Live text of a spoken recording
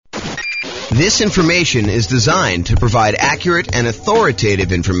This information is designed to provide accurate and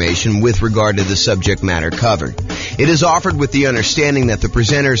authoritative information with regard to the subject matter covered. It is offered with the understanding that the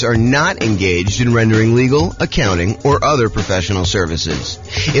presenters are not engaged in rendering legal, accounting, or other professional services.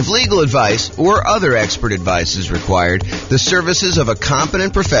 If legal advice or other expert advice is required, the services of a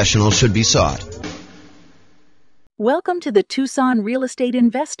competent professional should be sought. Welcome to the Tucson Real Estate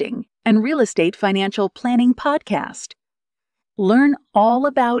Investing and Real Estate Financial Planning Podcast. Learn all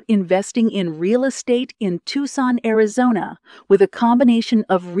about investing in real estate in Tucson, Arizona, with a combination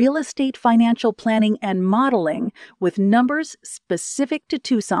of real estate financial planning and modeling with numbers specific to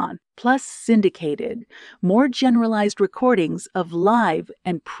Tucson, plus syndicated, more generalized recordings of live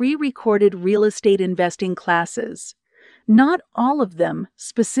and pre-recorded real estate investing classes. Not all of them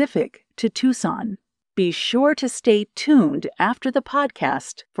specific to Tucson. Be sure to stay tuned after the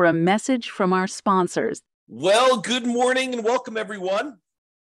podcast for a message from our sponsors. Well, good morning and welcome, everyone.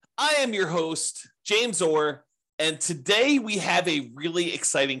 I am your host, James Orr, and today we have a really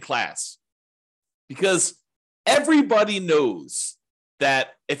exciting class because everybody knows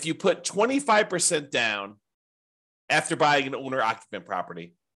that if you put 25% down after buying an owner-occupant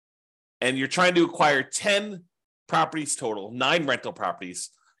property and you're trying to acquire 10 properties total, 9 rental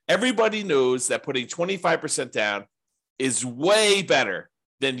properties, everybody knows that putting 25% down is way better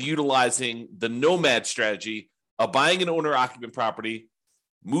than utilizing the Nomad strategy of buying an owner-occupant property,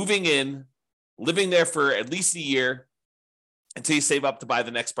 moving in, living there for at least a year until you save up to buy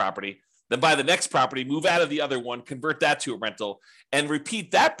the next property, then buy the next property, move out of the other one, convert that to a rental, and repeat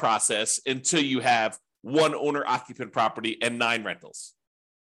that process until you have 1 owner-occupant property and 9 rentals.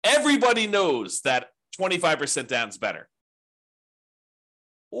 Everybody knows that 25% down is better.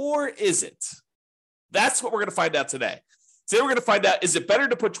 Or is it? That's what we're going to find out today. Today we're going to find out, is it better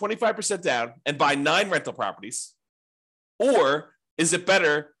to put 25% down and buy 9 rental properties? Or is it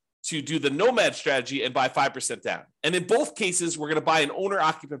better to do the Nomad strategy and buy 5% down? And in both cases, we're going to buy an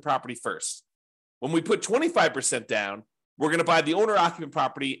owner-occupant property first. When we put 25% down, we're going to buy the owner-occupant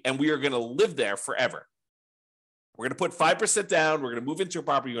property and we are going to live there forever. We're going to put 5% down. We're going to move into a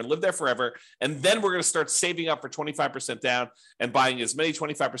property. We're going to live there forever. And then we're going to start saving up for 25% down and buying as many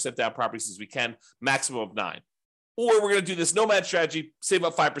 25% down properties as we can, maximum of 9. Or we're going to do this Nomad strategy, save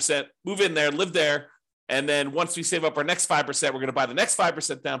up 5%, move in there, live there. And then once we save up our next 5%, we're going to buy the next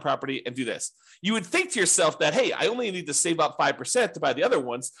 5% down property and do this. You would think to yourself that, hey, I only need to save up 5% to buy the other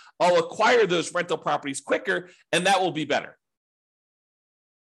ones. I'll acquire those rental properties quicker, and that will be better.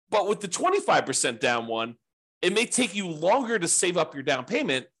 But with the 25% down one, it may take you longer to save up your down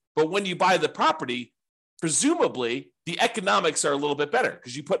payment, but when you buy the property, presumably the economics are a little bit better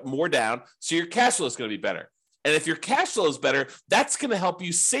because you put more down, so your cash flow is going to be better. And if your cash flow is better, that's going to help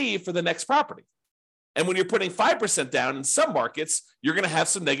you save for the next property. And when you're putting 5% down in some markets, you're going to have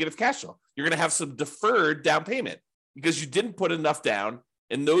some negative cash flow. You're going to have some deferred down payment because you didn't put enough down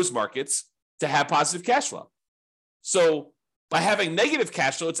in those markets to have positive cash flow. So by having negative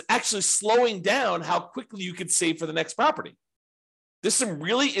cash flow, it's actually slowing down how quickly you could save for the next property. There's some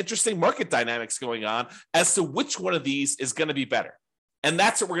really interesting market dynamics going on as to which one of these is going to be better. And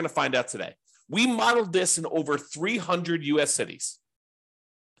that's what we're going to find out today. We modeled this in over 300 U.S. cities.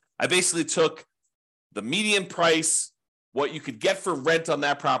 I basically took the median price, what you could get for rent on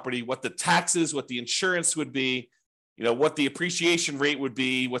that property, what the taxes, what the insurance would be, what the appreciation rate would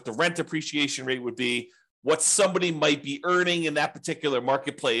be, what the rent appreciation rate would be, what somebody might be earning in that particular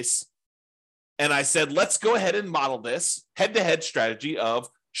marketplace. And I said, let's go ahead and model this head-to-head strategy of,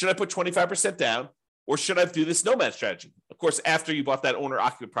 should I put 25% down or should I do this Nomad strategy? Of course, after you bought that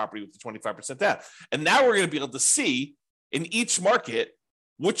owner-occupant property with the 25% down. And now we're going to be able to see in each market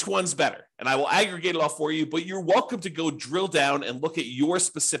which one's better. And I will aggregate it all for you, but you're welcome to go drill down and look at your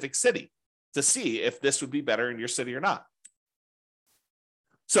specific city to see if this would be better in your city or not.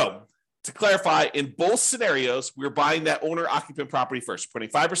 So to clarify, in both scenarios, we're buying that owner-occupant property first. We're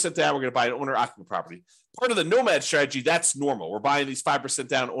putting 5% down, we're going to buy an owner-occupant property. Part of the Nomad strategy, that's normal. We're buying these 5%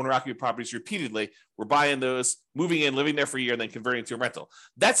 down owner-occupant properties repeatedly. We're buying those, moving in, living there for a year, and then converting to a rental.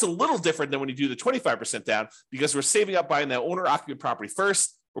 That's a little different than when you do the 25% down because we're saving up buying that owner-occupant property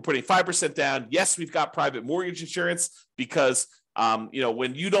first. We're putting 5% down. Yes, we've got private mortgage insurance because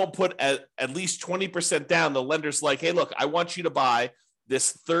when you don't put at least 20% down, the lender's like, hey, look, I want you to buy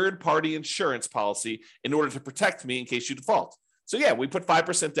this third-party insurance policy in order to protect me in case you default. So yeah, we put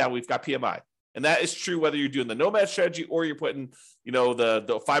 5% down, we've got PMI. And that is true whether you're doing the Nomad strategy or you're putting,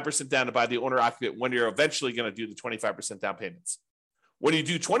 the 5% down to buy the owner-occupant when you're eventually going to do the 25% down payments. When you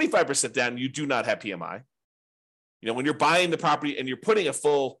do 25% down, you do not have PMI. When you're buying the property and you're putting a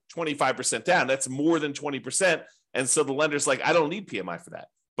full 25% down, that's more than 20%. And so the lender's like, I don't need PMI for that.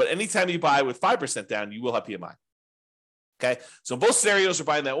 But anytime you buy with 5% down, you will have PMI. Okay, so in both scenarios, we're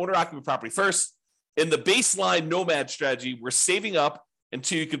buying that owner-occupant property first. In the baseline Nomad strategy, we're saving up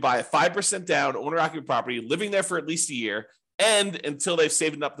until you could buy a 5% down owner-occupant property, living there for at least a year, and until they've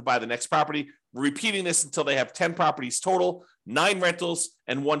saved enough to buy the next property. We're repeating this until they have 10 properties total, 9 rentals,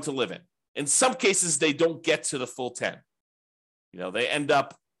 and 1 to live in. In some cases, they don't get to the full 10. They end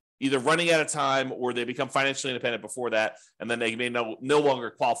up either running out of time or they become financially independent before that, and then they may no longer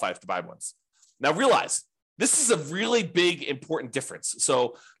qualify to buy ones. Now realize, this is a really big, important difference.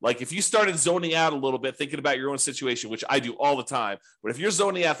 So like if you started zoning out a little bit, thinking about your own situation, which I do all the time, but if you're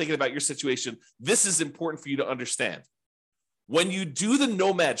zoning out thinking about your situation, this is important for you to understand. When you do the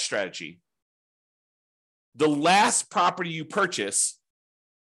Nomad strategy, the last property you purchase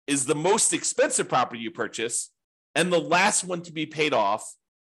is the most expensive property you purchase and the last one to be paid off,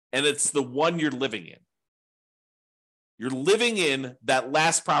 and it's the one you're living in. You're living in that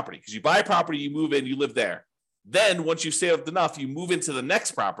last property because you buy a property, you move in, you live there. Then once you've saved enough, you move into the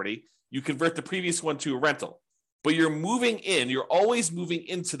next property, you convert the previous one to a rental. But you're moving in, you're always moving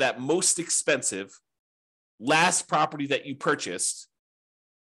into that most expensive last property that you purchased.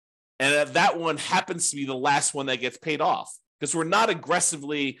 And that one happens to be the last one that gets paid off because we're not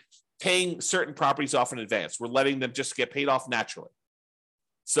aggressively paying certain properties off in advance. We're letting them just get paid off naturally.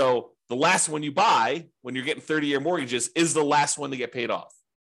 So the last one you buy when you're getting 30-year mortgages is the last one to get paid off.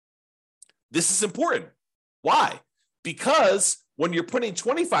 This is important. Why? Because when you're putting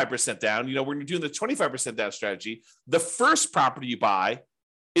 25% down, when you're doing the 25% down strategy, the first property you buy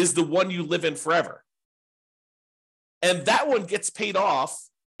is the one you live in forever. And that one gets paid off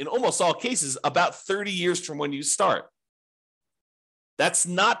in almost all cases about 30 years from when you start. That's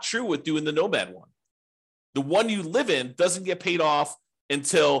not true with doing the Nomad one. The one you live in doesn't get paid off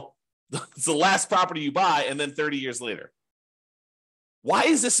until it's the last property you buy and then 30 years later. Why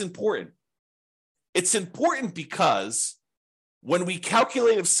is this important? It's important because when we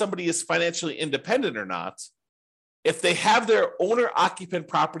calculate if somebody is financially independent or not, if they have their owner-occupant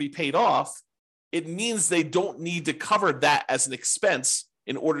property paid off, it means they don't need to cover that as an expense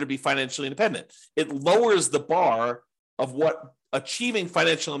in order to be financially independent. It lowers the bar of what achieving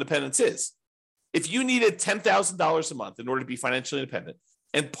financial independence is. If you needed $10,000 a month in order to be financially independent,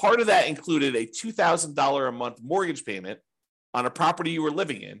 and part of that included a $2,000 a month mortgage payment on a property you were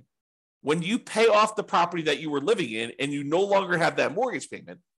living in, when you pay off the property that you were living in and you no longer have that mortgage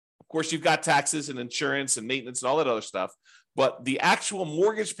payment, of course, you've got taxes and insurance and maintenance and all that other stuff, but the actual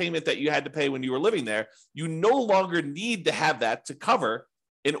mortgage payment that you had to pay when you were living there, you no longer need to have that to cover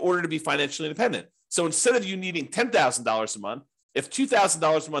in order to be financially independent. So instead of you needing $10,000 a month, if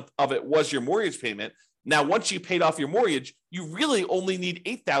 $2,000 a month of it was your mortgage payment, now once you paid off your mortgage, you really only need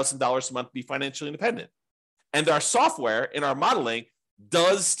 $8,000 a month to be financially independent. And our software in our modeling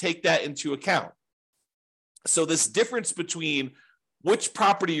does take that into account. So this difference between which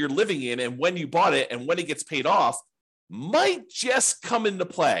property you're living in and when you bought it and when it gets paid off might just come into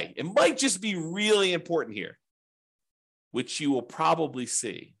play. It might just be really important here, which you will probably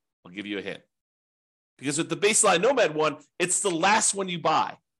see. I'll give you a hint. Because with the baseline Nomad one, it's the last one you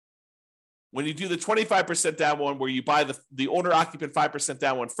buy. When you do the 25% down one where you buy the owner-occupant 5%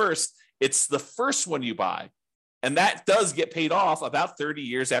 down one first, it's the first one you buy. And that does get paid off about 30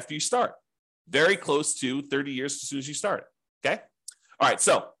 years after you start. Very close to 30 years as soon as you start. Okay? All right,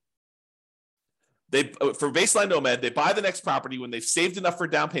 so for baseline Nomad, they buy the next property when they've saved enough for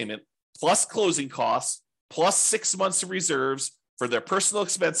down payment, plus closing costs, plus 6 months of reserves for their personal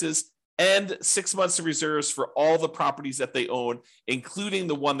expenses, and 6 months of reserves for all the properties that they own, including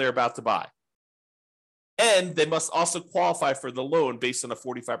the one they're about to buy. And they must also qualify for the loan based on a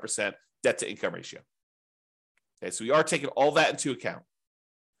 45% debt-to-income ratio. Okay, so we are taking all that into account.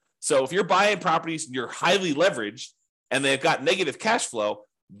 So if you're buying properties and you're highly leveraged and they've got negative cash flow,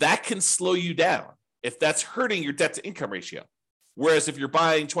 that can slow you down if that's hurting your debt-to-income ratio. Whereas if you're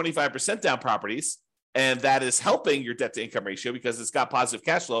buying 25% down properties and that is helping your debt-to-income ratio because it's got positive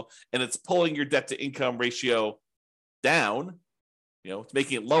cash flow and it's pulling your debt-to-income ratio down, it's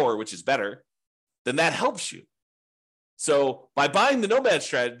making it lower, which is better, then that helps you. So by buying the Nomad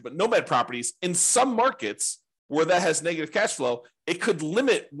strategy, but Nomad properties in some markets where that has negative cash flow, it could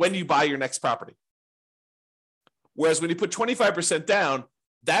limit when you buy your next property. Whereas when you put 25% down,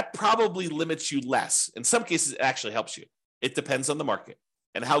 that probably limits you less. In some cases, it actually helps you. It depends on the market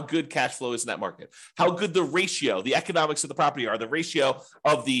and how good cash flow is in that market, how good the ratio, the economics of the property are, the ratio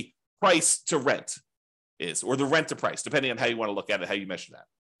of the price to rent is, or the rent to price, depending on how you want to look at it, how you measure that.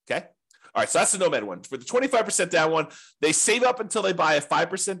 Okay? All right, so that's the Nomad one. For the 25% down one, they save up until they buy a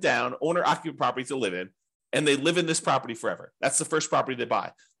 5% down owner-occupant property to live in. and they live in this property forever. That's the first property they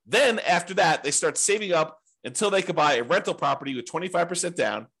buy. Then after that, they start saving up until they could buy a rental property with 25%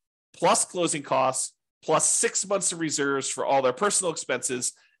 down, plus closing costs, plus 6 months of reserves for all their personal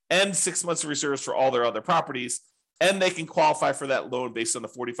expenses, and 6 months of reserves for all their other properties. And they can qualify for that loan based on the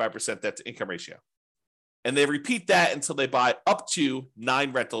 45% debt to income ratio. And they repeat that until they buy up to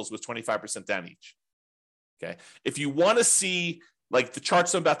 9 rentals with 25% down each. Okay. If you want to see like the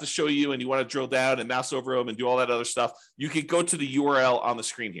charts I'm about to show you and you want to drill down and mouse over them and do all that other stuff, you can go to the URL on the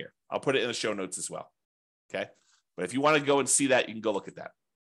screen here. I'll put it in the show notes as well. Okay. But if you want to go and see that, you can go look at that.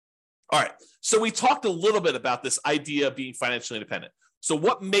 All right. So we talked a little bit about this idea of being financially independent. So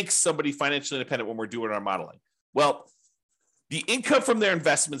what makes somebody financially independent when we're doing our modeling? Well, the income from their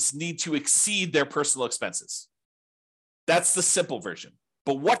investments need to exceed their personal expenses. That's the simple version.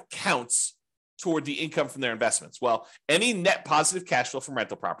 But what counts toward the income from their investments? Well, any net positive cash flow from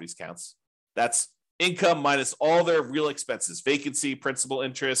rental properties counts. That's income minus all their real expenses, vacancy, principal,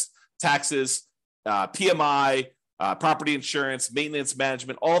 interest, taxes, PMI, property insurance, maintenance,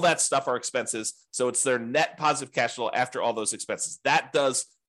 management, all that stuff are expenses. So it's their net positive cash flow after all those expenses. That does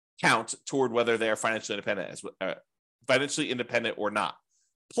count toward whether they are financially independent or not.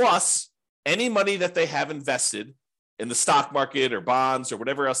 Plus, any money that they have invested in the stock market or bonds or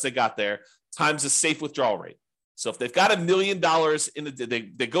whatever else they got there times a safe withdrawal rate. So if they've got $1 million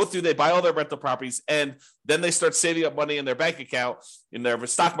they go through, they buy all their rental properties, and then they start saving up money in their bank account, in their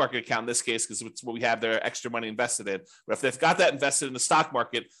stock market account in this case, because it's what we have their extra money invested in. But if they've got that invested in the stock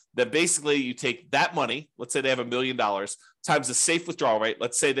market, then basically you take that money, let's say they have $1 million, times the safe withdrawal rate.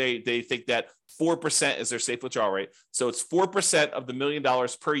 Let's say they think that 4% is their safe withdrawal rate. So it's 4% of the $1 million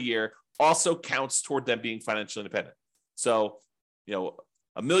per year also counts toward them being financially independent. So, $1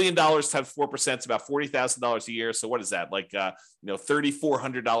 million times 4% is about $40,000 a year. So what is that? Like,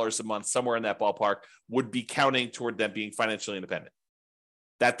 $3,400 a month, somewhere in that ballpark would be counting toward them being financially independent.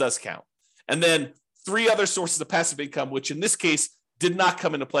 That does count. And then 3 other sources of passive income, which in this case did not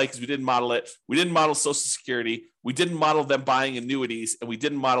come into play because we didn't model it. We didn't model Social Security. We didn't model them buying annuities, and we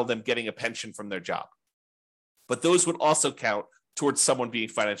didn't model them getting a pension from their job. But those would also count towards someone being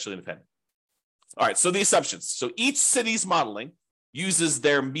financially independent. All right, so the assumptions. So each city's modeling uses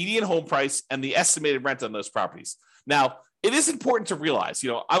their median home price and the estimated rent on those properties. Now, it is important to realize,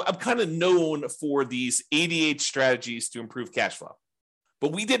 I'm kind of known for these 88 strategies to improve cash flow,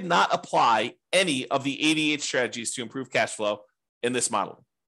 but we did not apply any of the 88 strategies to improve cash flow in this modeling.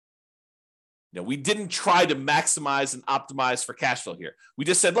 We didn't try to maximize and optimize for cash flow here. We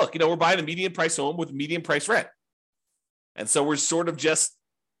just said, look, we're buying a median price home with median price rent. And so we're sort of just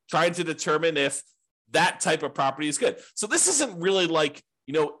trying to determine if that type of property is good. So this isn't really like,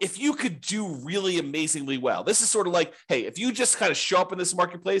 if you could do really amazingly well. This is sort of like, hey, if you just kind of show up in this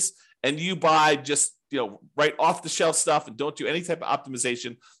marketplace and you buy just, right off the shelf stuff and don't do any type of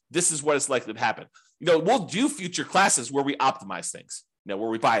optimization, this is what is likely to happen. We'll do future classes where we optimize things, where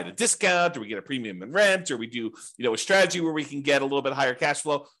we buy at a discount, or we get a premium in rent, or we do, a strategy where we can get a little bit higher cash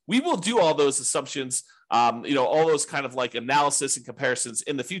flow. We will do all those assumptions, all those kind of like analysis and comparisons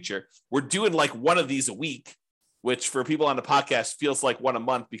in the future. We're doing like one of these a week, which for people on the podcast feels like one a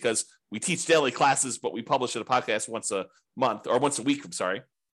month because we teach daily classes, but we publish a podcast once a month or once a week,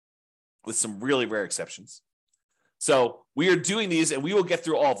 with some really rare exceptions. So we are doing these and we will get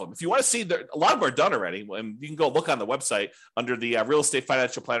through all of them. If you want to see, a lot of them are done already, and you can go look on the website under the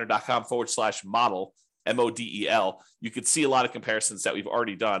realestatefinancialplanner.com/model, MODEL. You can see a lot of comparisons that we've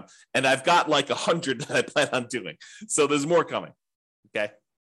already done. And I've got like 100 that I plan on doing. So there's more coming. Okay.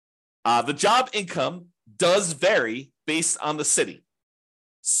 The job income does vary based on the city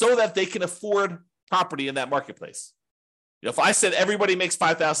so that they can afford property in that marketplace. If I said everybody makes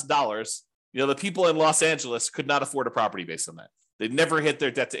 $5,000, the people in Los Angeles could not afford a property based on that. They'd never hit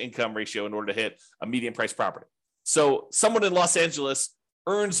their debt to income ratio in order to hit a median price property. So someone in Los Angeles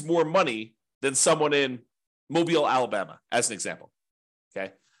earns more money than someone in Mobile, Alabama, as an example.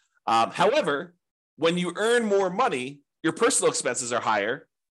 Okay. However, when you earn more money, your personal expenses are higher.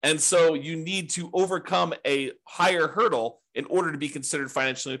 And so you need to overcome a higher hurdle in order to be considered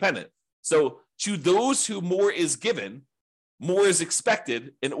financially independent. So to those who more is given, more is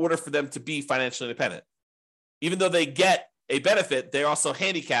expected in order for them to be financially independent. Even though they get a benefit, they're also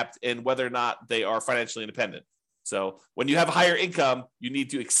handicapped in whether or not they are financially independent. So when you have a higher income, you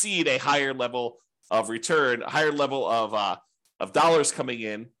need to exceed a higher level of return, a higher level of dollars coming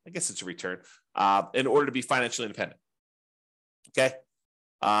in. I guess it's a return in order to be financially independent. Okay.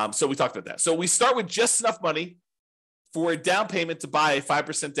 So we talked about that. So we start with just enough money for a down payment to buy a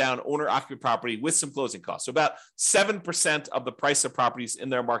 5% down owner-occupant property with some closing costs. So about 7% of the price of properties in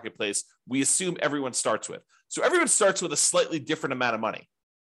their marketplace, we assume everyone starts with. So everyone starts with a slightly different amount of money,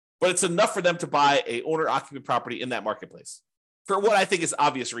 but it's enough for them to buy a owner-occupant property in that marketplace for what I think is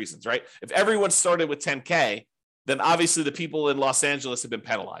obvious reasons, right? If everyone started with 10K, then obviously the people in Los Angeles have been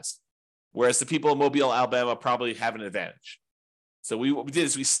penalized, whereas the people in Mobile, Alabama probably have an advantage. So what we did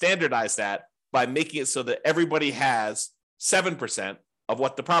is we standardized that by making it so that everybody has 7% of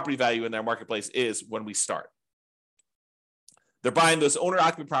what the property value in their marketplace is when we start. They're buying those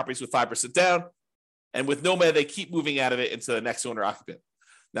owner-occupant properties with 5% down, and with Nomad, they keep moving out of it into the next owner-occupant.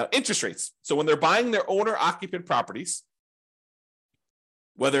 Now, interest rates. So when they're buying their owner-occupant properties,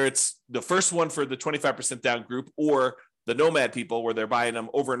 whether it's the first one for the 25% down group or the Nomad people where they're buying them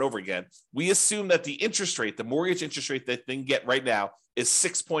over and over again, we assume that the interest rate, the mortgage interest rate that they can get right now is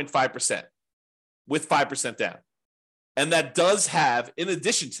 6.5%. with 5% down. And that does have, in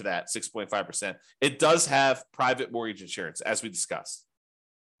addition to that 6.5%, it does have private mortgage insurance, as we discussed.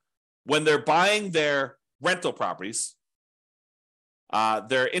 When they're buying their rental properties,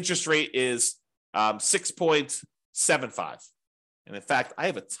 their interest rate is 6.75. And in fact, I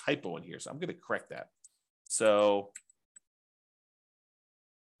have a typo in here, so I'm going to correct that. So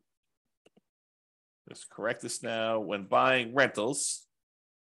let's correct this now. When buying rentals,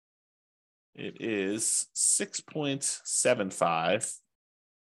 it is 6.75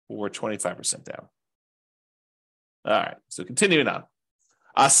 for 25% down. All right, so continuing on.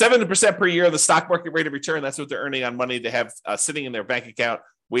 7% per year of the stock market rate of return. That's what they're earning on money they have sitting in their bank account,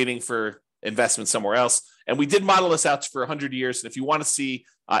 waiting for investment somewhere else. And we did model this out for 100 years. And if you want to see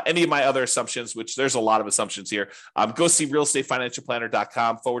any of my other assumptions, which there's a lot of assumptions here, go see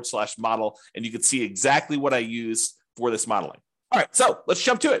realestatefinancialplanner.com/model, and you can see exactly what I use for this modeling. All right, so let's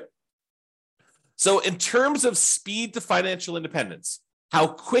jump to it. So in terms of speed to financial independence, how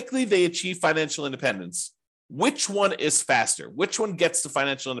quickly they achieve financial independence, which one is faster? Which one gets to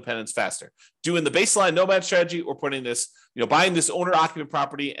financial independence faster? Doing the baseline Nomad strategy or putting this, buying this owner-occupant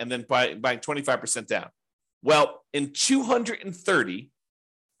property and then buying 25% down? Well, in 230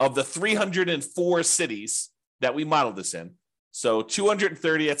 of the 304 cities that we modeled this in, so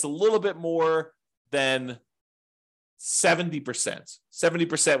 230, that's a little bit more than 70%.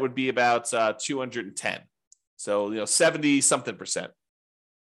 70% would be about 210. So, 70 something percent,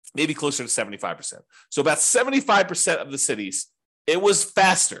 maybe closer to 75%. So about 75% of the cities, it was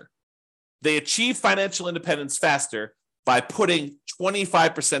faster. They achieved financial independence faster by putting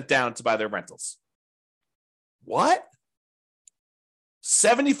 25% down to buy their rentals. What?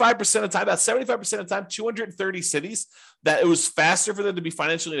 75% of the time, about 75% of the time, 230 cities, that it was faster for them to be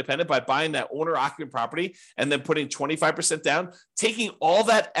financially independent by buying that owner-occupant property and then putting 25% down, taking all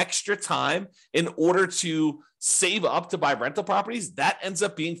that extra time in order to save up to buy rental properties. That ends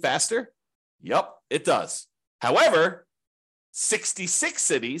up being faster? Yep, it does. However, 66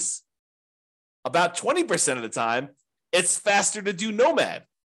 cities, about 20% of the time, it's faster to do Nomad.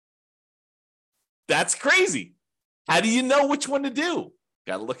 That's crazy. How do you know which one to do?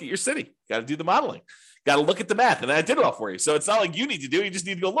 Got to look at your city. Got to do the modeling. Got to look at the math. And I did it all for you. So it's not like you need to do it. You just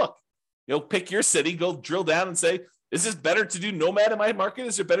need to go look. Pick your city, go drill down and say, is this better to do Nomad in my market?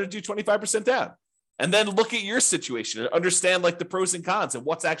 Is it better to do 25% down? And then look at your situation and understand like the pros and cons and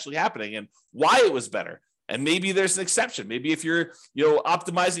what's actually happening and why it was better. And maybe there's an exception. Maybe if you're,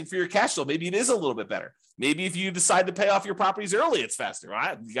 optimizing for your cash flow, maybe it is a little bit better. Maybe if you decide to pay off your properties early, it's faster.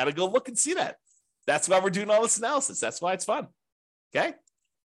 Right? You got to go look and see that. That's why we're doing all this analysis. That's why it's fun. Okay.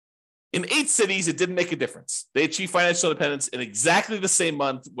 In 8 cities, it didn't make a difference. They achieved financial independence in exactly the same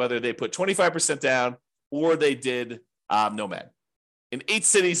month, whether they put 25% down or they did Nomad. In 8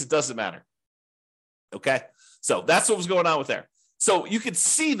 cities, it doesn't matter. Okay. So that's what was going on with there. So you can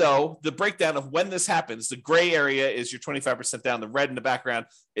see, though, the breakdown of when this happens. The gray area is your 25% down. The red in the background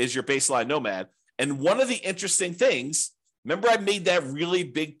is your baseline Nomad. And one of the interesting things, remember I made that really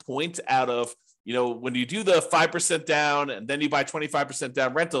big point out of, when you do the 5% down and then you buy 25%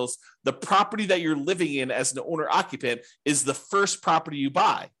 down rentals, the property that you're living in as an owner occupant is the first property you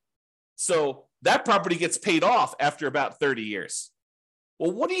buy. So that property gets paid off after about 30 years.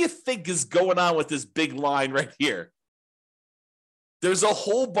 Well, what do you think is going on with this big line right here? There's a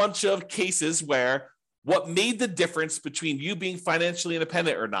whole bunch of cases where what made the difference between you being financially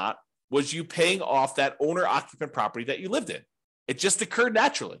independent or not was you paying off that owner occupant property that you lived in. It just occurred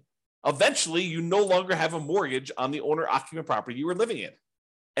naturally. Eventually, you no longer have a mortgage on the owner-occupant property you were living in.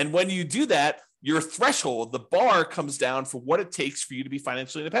 And when you do that, your threshold, the bar comes down for what it takes for you to be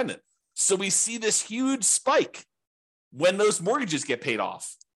financially independent. So we see this huge spike when those mortgages get paid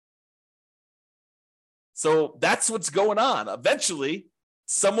off. So that's what's going on. Eventually,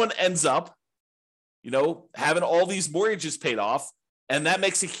 someone ends up, having all these mortgages paid off, and that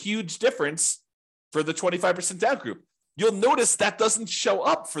makes a huge difference for the 25% down group. You'll notice that doesn't show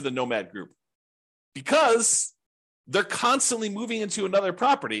up for the Nomad group because they're constantly moving into another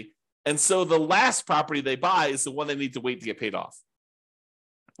property. And so the last property they buy is the one they need to wait to get paid off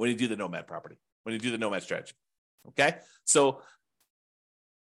when you do the Nomad property, when you do the Nomad strategy. Okay. So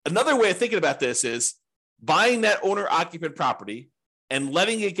another way of thinking about this is buying that owner-occupant property and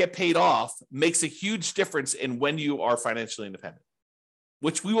letting it get paid off makes a huge difference in when you are financially independent,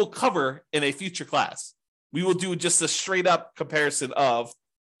 which we will cover in a future class. We will do just a straight up comparison of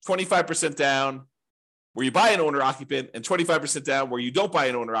 25% down where you buy an owner-occupant and 25% down where you don't buy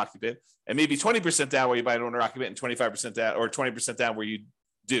an owner-occupant, and maybe 20% down where you buy an owner-occupant and 25% down, or 20% down where you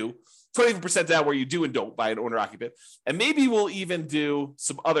do, 20% down where you do and don't buy an owner-occupant. And maybe we'll even do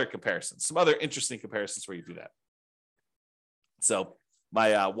some other comparisons, some other interesting comparisons where you do that. So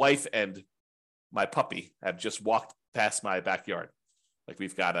my wife and my puppy have just walked past my backyard. Like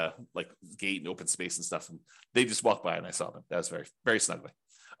we've got a gate and open space and stuff. And they just walked by and I saw them. That was very, very snuggly.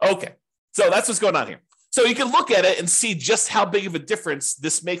 Okay. So that's what's going on here. So you can look at it and see just how big of a difference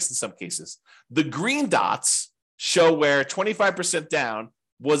this makes in some cases. The green dots show where 25% down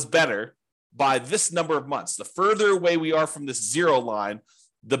was better by this number of months. The further away we are from this zero line,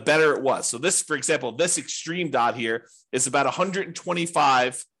 the better it was. So this, for example, this extreme dot here is about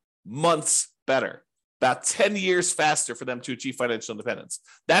 125 months better, about 10 years faster for them to achieve financial independence.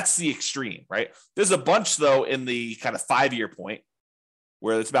 That's the extreme, right? There's a bunch, though, in the kind of 5-year point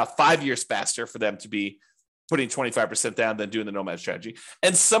where it's about 5 years faster for them to be putting 25% down than doing the Nomad strategy.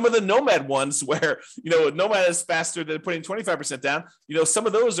 And some of the Nomad ones where, Nomad is faster than putting 25% down, some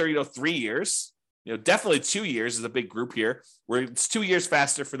of those are, 3 years, definitely 2 years is a big group here where it's 2 years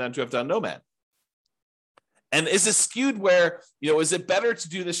faster for them to have done Nomad. And is it skewed where, is it better to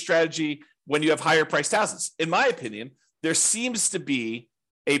do this strategy when you have higher priced houses? In my opinion, there seems to be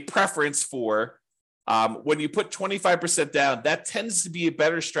a preference for when you put 25% down, that tends to be a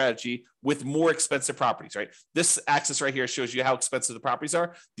better strategy with more expensive properties, right? This axis right here shows you how expensive the properties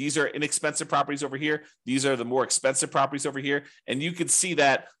are. These are inexpensive properties over here. These are the more expensive properties over here. And you can see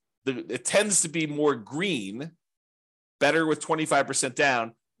that it tends to be more green, better with 25%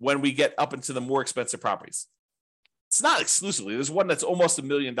 down when we get up into the more expensive properties. It's not exclusively. There's one that's almost $1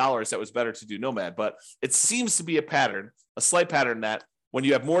 million that was better to do Nomad, but it seems to be a pattern, a slight pattern that when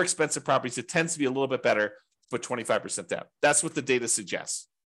you have more expensive properties, it tends to be a little bit better to put 25% down. That's what the data suggests.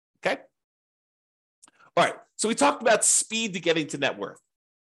 Okay. All right. So we talked about speed to getting to net worth.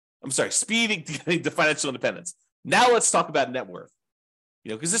 Speed to getting to financial independence. Now let's talk about net worth.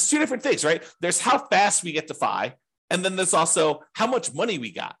 Because there's two different things, right? There's how fast we get to FI, and then there's also how much money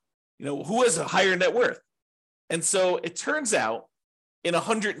we got. Who has a higher net worth? And so it turns out in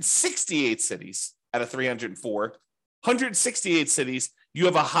 168 cities out of 304, 168 cities, you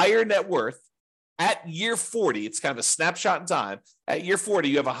have a higher net worth at year 40. It's kind of a snapshot in time. At year 40,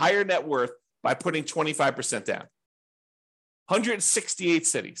 you have a higher net worth by putting 25% down. 168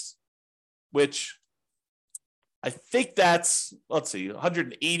 cities, which I think that's,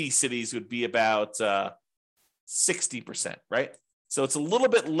 180 cities would be about 60%, right? So it's a little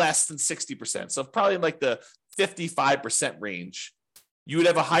bit less than 60%. So probably in like the 55% range, you would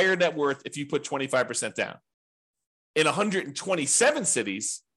have a higher net worth if you put 25% down. In 127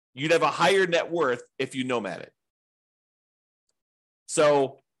 cities, you'd have a higher net worth if you Nomad it.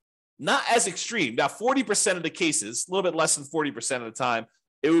 So not as extreme. Now, 40% of the cases, a little bit less than 40% of the time,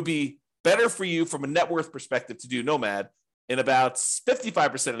 it would be better for you from a net worth perspective to do Nomad. In about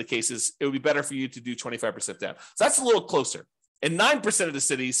 55% of the cases, it would be better for you to do 25% down. So that's a little closer. In 9% of the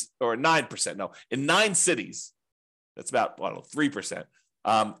cities, or 9%, no, in 9 cities, that's about, 3%,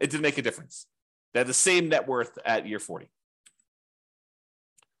 it didn't make a difference. They had the same net worth at year 40.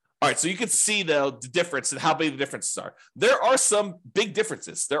 All right, so you can see the difference and how big the differences are. There are some big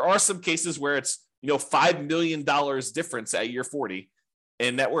differences. There are some cases where it's $5 million difference at year 40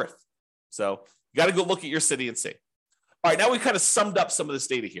 in net worth. So you got to go look at your city and see. All right, now we kind of summed up some of this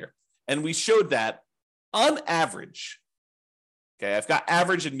data here, and we showed that on average, okay, I've got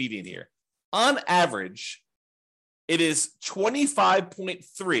average and median here. On average, it is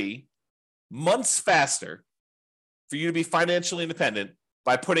 25.3 months faster for you to be financially independent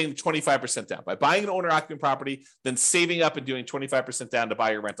by putting 25% down, by buying an owner-occupant property, then saving up and doing 25% down to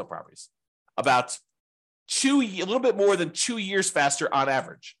buy your rental properties. About a little bit more than 2 years faster on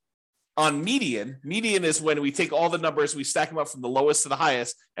average. On median is when we take all the numbers, we stack them up from the lowest to the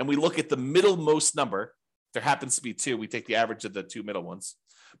highest, and we look at the middlemost number. If there happens to be 2, we take the average of the 2 middle ones.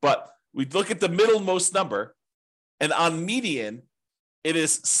 But we look at the middlemost number, and on median, it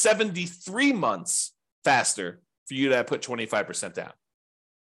is 73 months faster for you to put 25% down.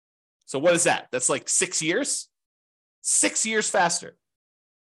 So what is that? That's like 6 years? 6 years faster.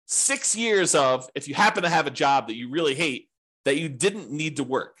 6 years of, if you happen to have a job that you really hate, that you didn't need to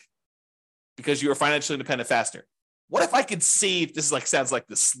work because you were financially independent faster. What if I could save, this is like, sounds like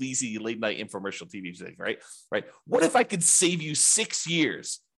the sleazy late night infomercial TV thing, right? What if I could save you 6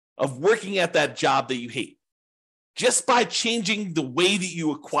 years of working at that job that you hate just by changing the way that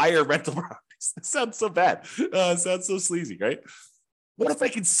you acquire rental properties? That sounds so bad. It sounds so sleazy, right? What if I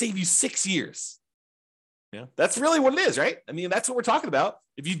could save you 6 years? Yeah, that's really what it is, right? I mean, that's what we're talking about.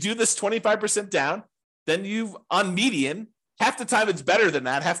 If you do this 25% down, then you've, on median, half the time it's better than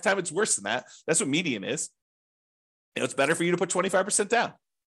that. Half the time it's worse than that. That's what median is. It's better for you to put 25% down.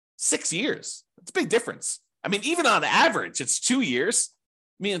 6 years. That's a big difference. I mean, even on average, it's 2 years.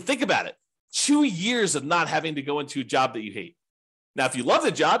 I mean, think about it. 2 years of not having to go into a job that you hate. Now, if you love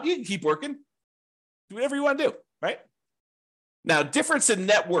the job, you can keep working. Do whatever you want to do, right? Now, difference in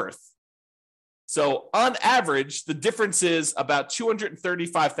net worth. So on average, the difference is about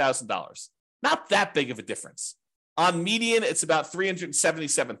 $235,000. Not that big of a difference. On median, it's about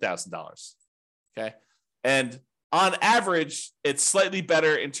 $377,000. Okay. And on average, it's slightly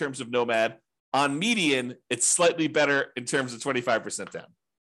better in terms of Nomad. On median, it's slightly better in terms of 25% down.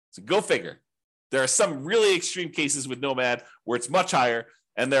 So go figure. There are some really extreme cases with Nomad where it's much higher,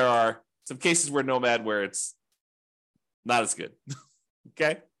 and there are some cases where Nomad where it's not as good.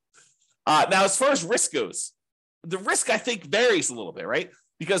 Okay. Now, as far as risk goes, the risk, I think, varies a little bit, right?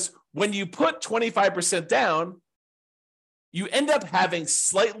 Because when you put 25% down, you end up having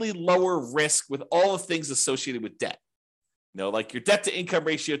slightly lower risk with all the things associated with debt. You know, like your debt to income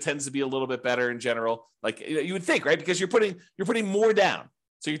ratio tends to be a little bit better in general. Like you would think, right? Because you're putting more down.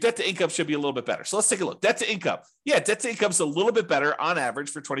 So your debt to income should be a little bit better. So let's take a look. Debt to income. Yeah, debt to income is a little bit better on average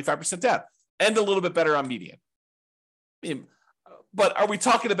for 25% down and a little bit better on median. I mean, but are we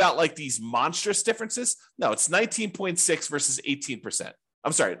talking about like these monstrous differences? No, it's 19.6 versus 18%.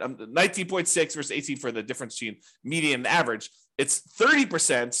 I'm sorry, 19.6 versus 18 for the difference between median and average. It's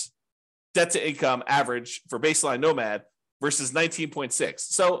 30% debt to income average for baseline Nomad versus 19.6.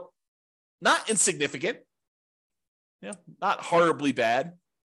 So not insignificant, not horribly bad.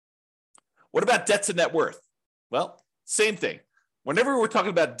 What about debt to net worth? Well, same thing. Whenever we're talking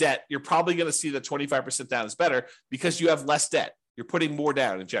about debt, you're probably going to see that 25% down is better because you have less debt. You're putting more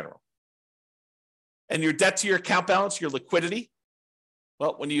down in general. And your debt to your account balance, your liquidity.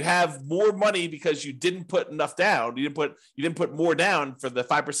 Well, when you have more money because you didn't put enough down, you didn't put more down for the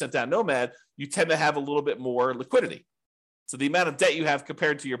 5% down Nomad, you tend to have a little bit more liquidity. So the amount of debt you have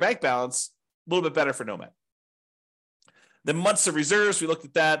compared to your bank balance, a little bit better for Nomad. The months of reserves, we looked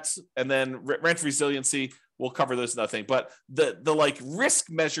at that, and then rent resiliency, we'll cover those another thing. But the like risk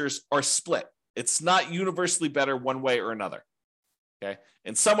measures are split. It's not universally better one way or another. Okay.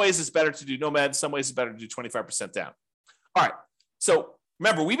 In some ways, it's better to do Nomad. In some ways, it's better to do 25% down. All right. So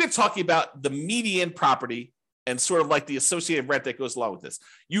remember, we've been talking about the median property and sort of like the associated rent that goes along with this.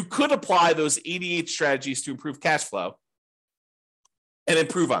 You could apply those 88 strategies to improve cash flow and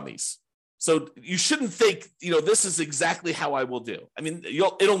improve on these. So you shouldn't think, this is exactly how I will do. I mean,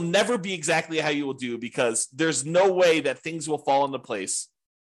 it'll never be exactly how you will do because there's no way that things will fall into place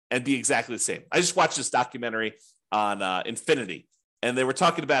and be exactly the same. I just watched this documentary on Infinity. And they were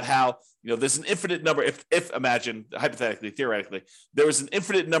talking about how, there's an infinite number, if imagine, hypothetically, theoretically, there was an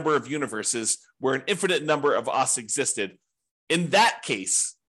infinite number of universes where an infinite number of us existed. In that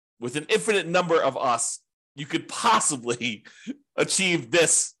case, with an infinite number of us, you could possibly achieve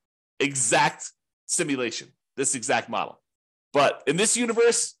this exact simulation, this exact model. But in this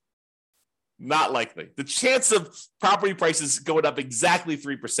universe, not likely. The chance of property prices going up exactly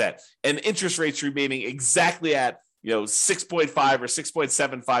 3% and interest rates remaining exactly at 6.5 or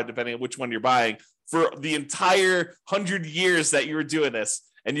 6.75, depending on which one you're buying, for the entire 100 years that you were doing this,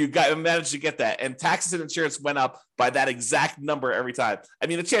 and you managed to get that, and taxes and insurance went up by that exact number every time. I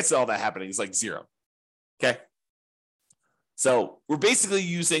mean, the chance of all that happening is like zero. Okay. So we're basically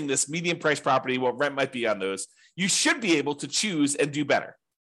using this median price property, what rent might be on those. You should be able to choose and do better,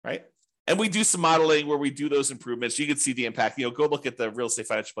 right? And we do some modeling where we do those improvements. You can see the impact. Go look at the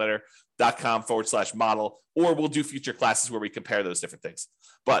realestatefinancialplanner.com/model, or we'll do future classes where we compare those different things.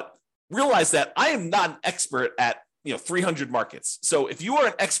 But realize that I am not an expert at 300 markets. So if you are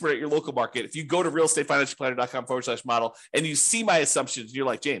an expert at your local market, if you go to realestatefinancialplanner.com/model and you see my assumptions, you're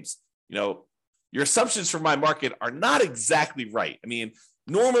like, James, your assumptions for my market are not exactly right. I mean,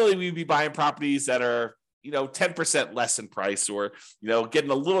 normally we'd be buying properties that are 10% less in price, or,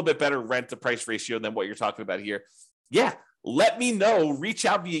 getting a little bit better rent to price ratio than what you're talking about here. Yeah. Let me know, reach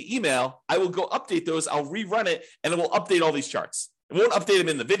out via email. I will go update those. I'll rerun it, and it will update all these charts. It won't update them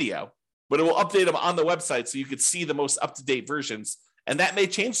in the video, but it will update them on the website so you can see the most up-to-date versions. And that may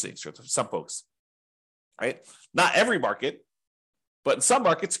change things for some folks, right? Not every market, but in some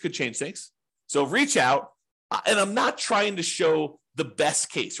markets it could change things. So reach out. And I'm not trying to show the best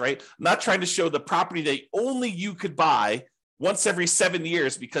case, right? I'm not trying to show the property that only you could buy once every 7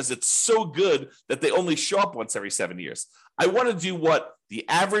 years because it's so good that they only show up once every 7 years. I want to do what the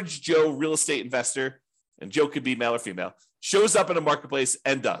average Joe real estate investor, and Joe could be male or female, shows up in a marketplace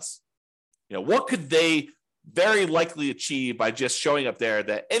and does. What could they very likely achieve by just showing up there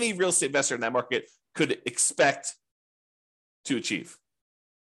that any real estate investor in that market could expect to achieve?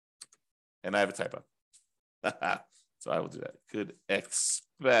 And I have a typo. So I will do that. Could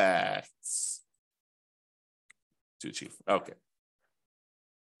expect to achieve. Okay.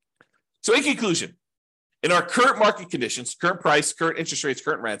 So in conclusion, in our current market conditions, current price, current interest rates,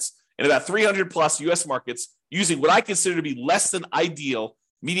 current rents, in about 300 plus US markets, using what I consider to be less than ideal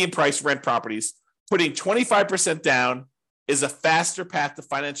median price rent properties, putting 25% down is a faster path to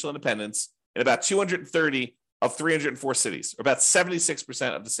financial independence in about 230 of 304 cities, or about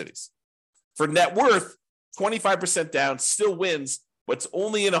 76% of the cities. For net worth, 25% down still wins, but it's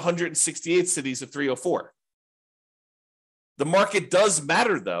only in 168 cities of 304. The market does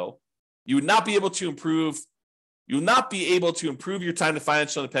matter, though. You would not be able to improve your time to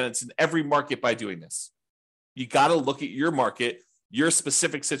financial independence in every market by doing this. You got to look at your market, your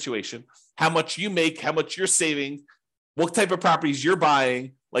specific situation, how much you make, how much you're saving, what type of properties you're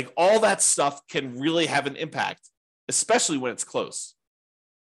buying. Like, all that stuff can really have an impact, especially when it's close.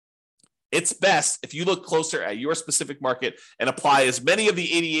 It's best if you look closer at your specific market and apply as many of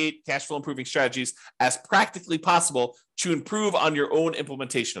the 88 cash flow improving strategies as practically possible to improve on your own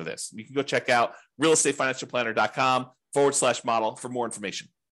implementation of this. You can go check out realestatefinancialplanner.com/model for more information.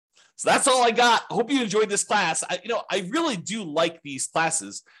 So that's all I got. I hope you enjoyed this class. I really do like these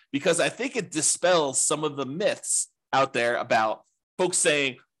classes because I think it dispels some of the myths out there about folks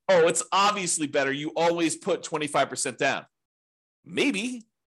saying, oh, it's obviously better. You always put 25% down. Maybe.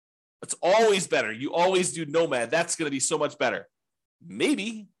 It's always better. You always do Nomad. That's going to be so much better.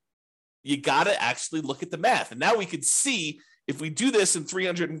 Maybe. You got to actually look at the math. And now we could see if we do this in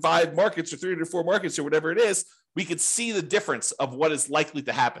 305 markets or 304 markets or whatever it is, we could see the difference of what is likely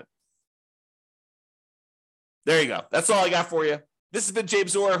to happen. There you go. That's all I got for you. This has been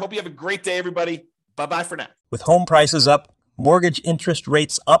James Orr. Hope you have a great day, everybody. Bye-bye for now. With home prices up, mortgage interest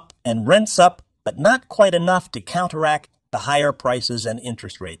rates up, and rents up, but not quite enough to counteract the higher prices and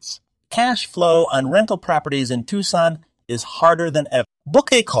interest rates. Cash flow on rental properties in Tucson is harder than ever.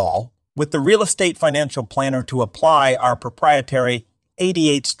 Book a call with the Real Estate Financial Planner to apply our proprietary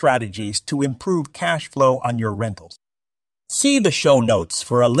 88 strategies to improve cash flow on your rentals. See the show notes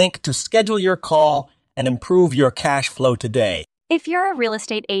for a link to schedule your call and improve your cash flow today. If you're a real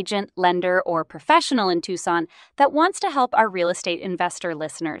estate agent, lender, or professional in Tucson that wants to help our real estate investor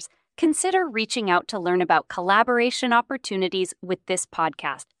listeners, consider reaching out to learn about collaboration opportunities with this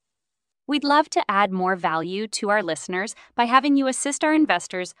podcast. We'd love to add more value to our listeners by having you assist our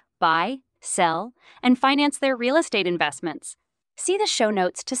investors buy, sell, and finance their real estate investments. See the show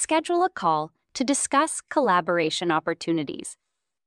notes to schedule a call to discuss collaboration opportunities.